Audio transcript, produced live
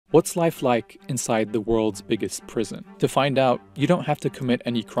What's life like inside the world's biggest prison? To find out, you don't have to commit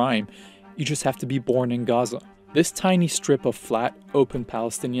any crime, you just have to be born in Gaza. This tiny strip of flat, open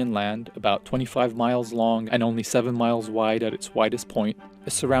Palestinian land, about 25 miles long and only 7 miles wide at its widest point,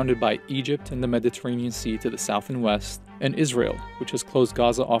 is surrounded by Egypt and the Mediterranean Sea to the south and west, and Israel, which has closed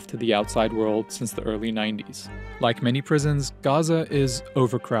Gaza off to the outside world since the early 90s. Like many prisons, Gaza is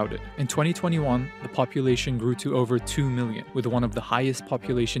overcrowded. In 2021, the population grew to over 2 million, with one of the highest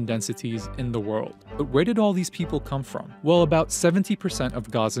population densities in the world. But where did all these people come from? Well, about 70% of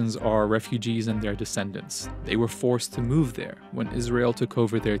Gazans are refugees and their descendants. They were forced to move there when Israel took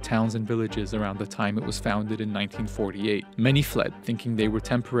over their towns and villages around the time it was founded in 1948. Many fled, thinking they were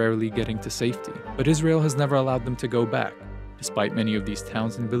temporarily getting to safety. But Israel has never allowed them to go back, despite many of these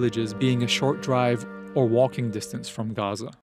towns and villages being a short drive or walking distance from Gaza.